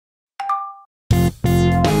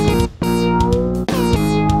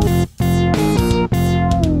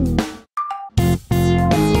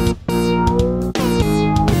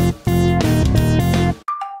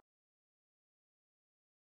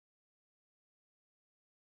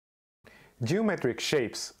Geometric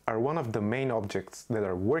shapes are one of the main objects that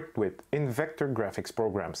are worked with in vector graphics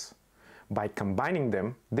programs. By combining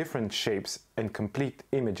them, different shapes and complete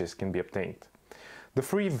images can be obtained. The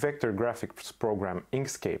free vector graphics program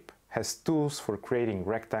Inkscape has tools for creating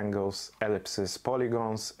rectangles, ellipses,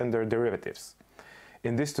 polygons, and their derivatives.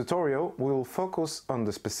 In this tutorial, we will focus on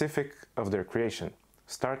the specific of their creation,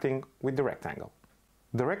 starting with the rectangle.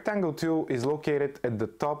 The rectangle tool is located at the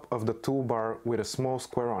top of the toolbar with a small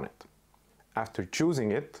square on it. After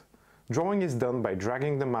choosing it, drawing is done by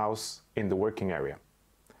dragging the mouse in the working area.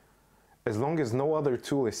 As long as no other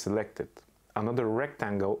tool is selected, another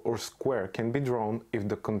rectangle or square can be drawn if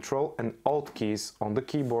the Ctrl and Alt keys on the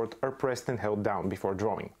keyboard are pressed and held down before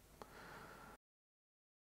drawing.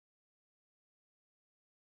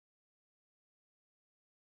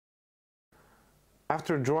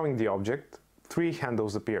 After drawing the object, three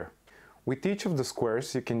handles appear. With each of the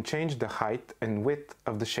squares, you can change the height and width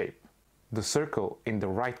of the shape. The circle in the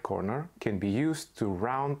right corner can be used to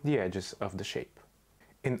round the edges of the shape.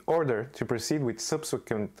 In order to proceed with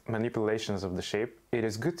subsequent manipulations of the shape, it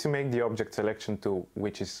is good to make the object selection tool,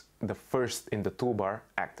 which is the first in the toolbar,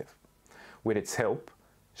 active. With its help,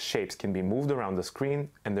 shapes can be moved around the screen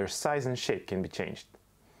and their size and shape can be changed.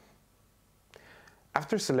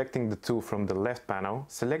 After selecting the tool from the left panel,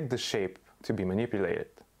 select the shape to be manipulated.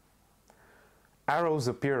 Arrows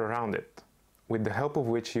appear around it, with the help of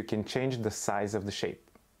which you can change the size of the shape.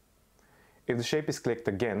 If the shape is clicked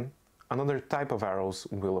again, another type of arrows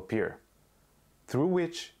will appear, through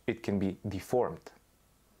which it can be deformed.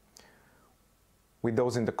 With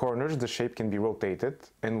those in the corners, the shape can be rotated,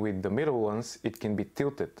 and with the middle ones, it can be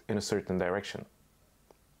tilted in a certain direction.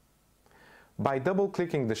 By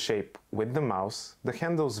double-clicking the shape with the mouse, the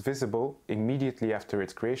handles visible immediately after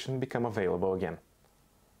its creation become available again.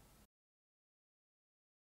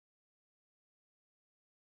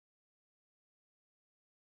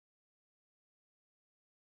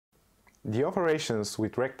 The operations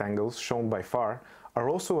with rectangles shown by far are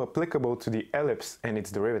also applicable to the ellipse and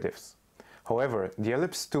its derivatives. However, the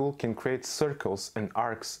ellipse tool can create circles and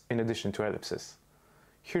arcs in addition to ellipses.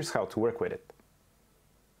 Here's how to work with it.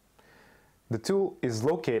 The tool is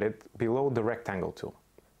located below the rectangle tool.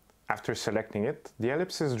 After selecting it, the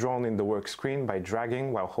ellipse is drawn in the work screen by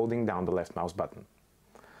dragging while holding down the left mouse button.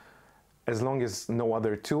 As long as no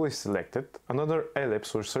other tool is selected, another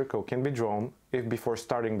ellipse or circle can be drawn if before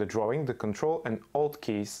starting the drawing the Ctrl and Alt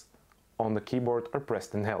keys on the keyboard are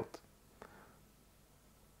pressed and held.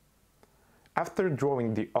 After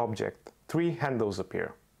drawing the object, three handles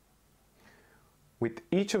appear. With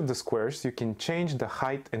each of the squares, you can change the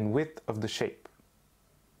height and width of the shape.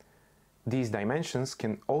 These dimensions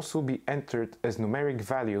can also be entered as numeric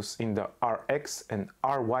values in the Rx and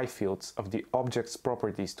Ry fields of the Object's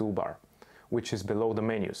Properties toolbar, which is below the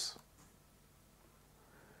menus.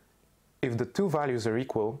 If the two values are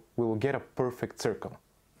equal, we will get a perfect circle.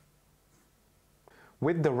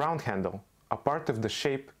 With the round handle, a part of the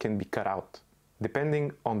shape can be cut out.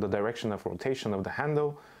 Depending on the direction of rotation of the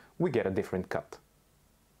handle, we get a different cut.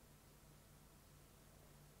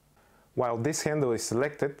 While this handle is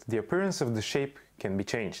selected, the appearance of the shape can be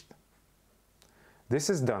changed. This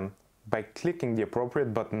is done by clicking the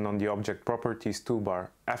appropriate button on the Object Properties toolbar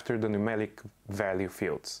after the numeric value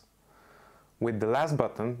fields. With the last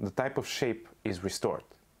button, the type of shape is restored.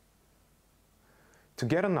 To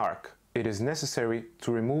get an arc, it is necessary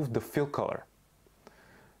to remove the fill color.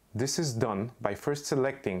 This is done by first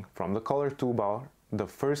selecting from the Color toolbar the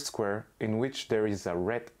first square in which there is a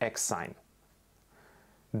red X sign.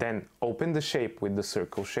 Then open the shape with the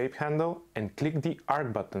circle shape handle and click the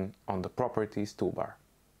Arc button on the Properties toolbar.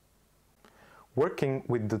 Working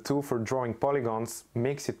with the tool for drawing polygons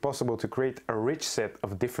makes it possible to create a rich set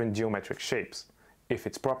of different geometric shapes, if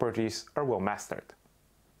its properties are well mastered.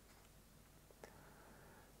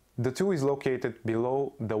 The tool is located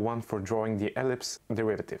below the one for drawing the ellipse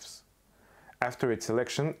derivatives. After its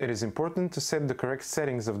selection, it is important to set the correct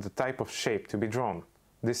settings of the type of shape to be drawn.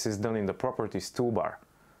 This is done in the Properties toolbar.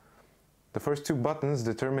 The first two buttons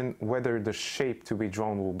determine whether the shape to be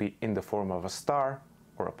drawn will be in the form of a star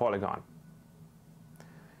or a polygon.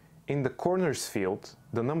 In the Corners field,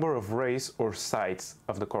 the number of rays or sides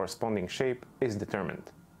of the corresponding shape is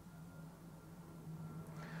determined.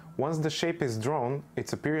 Once the shape is drawn,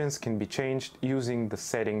 its appearance can be changed using the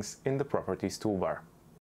settings in the Properties toolbar.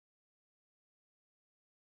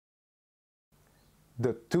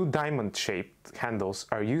 The two diamond-shaped handles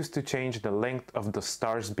are used to change the length of the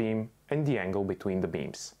star's beam and the angle between the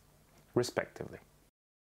beams, respectively.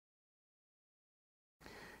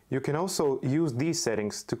 You can also use these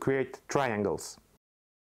settings to create triangles.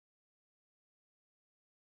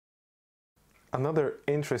 Another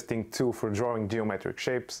interesting tool for drawing geometric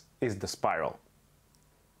shapes is the spiral.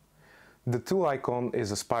 The tool icon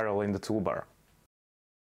is a spiral in the toolbar.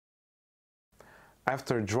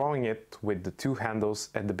 After drawing it with the two handles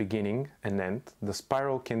at the beginning and end, the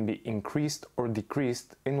spiral can be increased or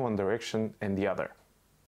decreased in one direction and the other.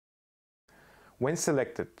 When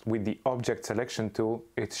selected with the Object Selection tool,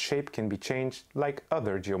 its shape can be changed like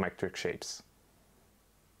other geometric shapes.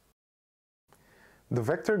 The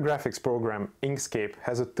vector graphics program Inkscape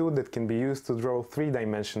has a tool that can be used to draw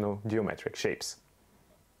three-dimensional geometric shapes.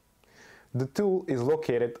 The tool is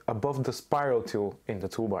located above the spiral tool in the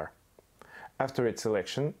toolbar. After its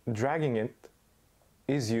selection, dragging it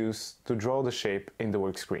is used to draw the shape in the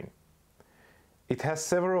workscreen. It has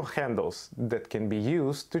several handles that can be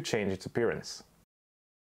used to change its appearance.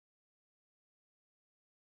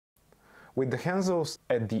 With the handles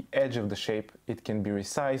at the edge of the shape, it can be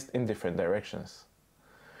resized in different directions.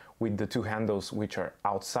 With the two handles which are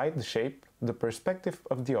outside the shape, the perspective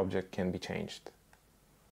of the object can be changed.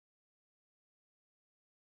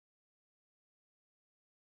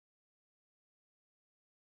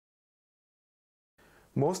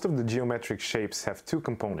 Most of the geometric shapes have two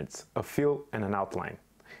components, a fill and an outline.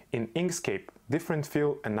 In Inkscape, different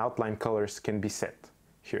fill and outline colors can be set.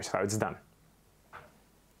 Here's how it's done.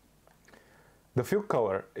 The fill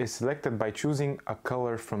color is selected by choosing a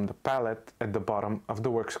color from the palette at the bottom of the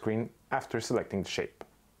workscreen after selecting the shape.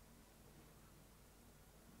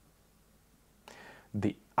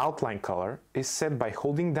 The outline color is set by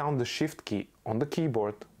holding down the Shift key on the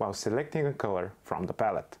keyboard while selecting a color from the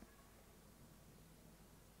palette.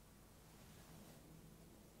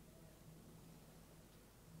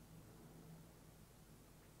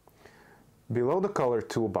 Below the color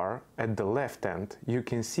toolbar, at the left end, you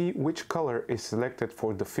can see which color is selected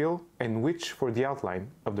for the fill and which for the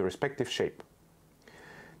outline of the respective shape.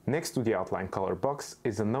 Next to the outline color box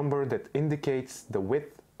is a number that indicates the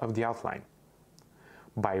width of the outline.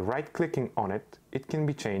 By right-clicking on it, it can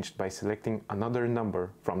be changed by selecting another number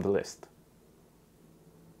from the list.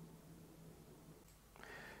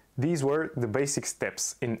 These were the basic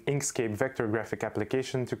steps in Inkscape vector graphic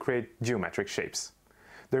application to create geometric shapes.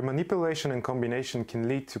 Their manipulation and combination can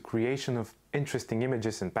lead to creation of interesting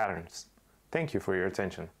images and patterns. Thank you for your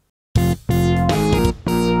attention.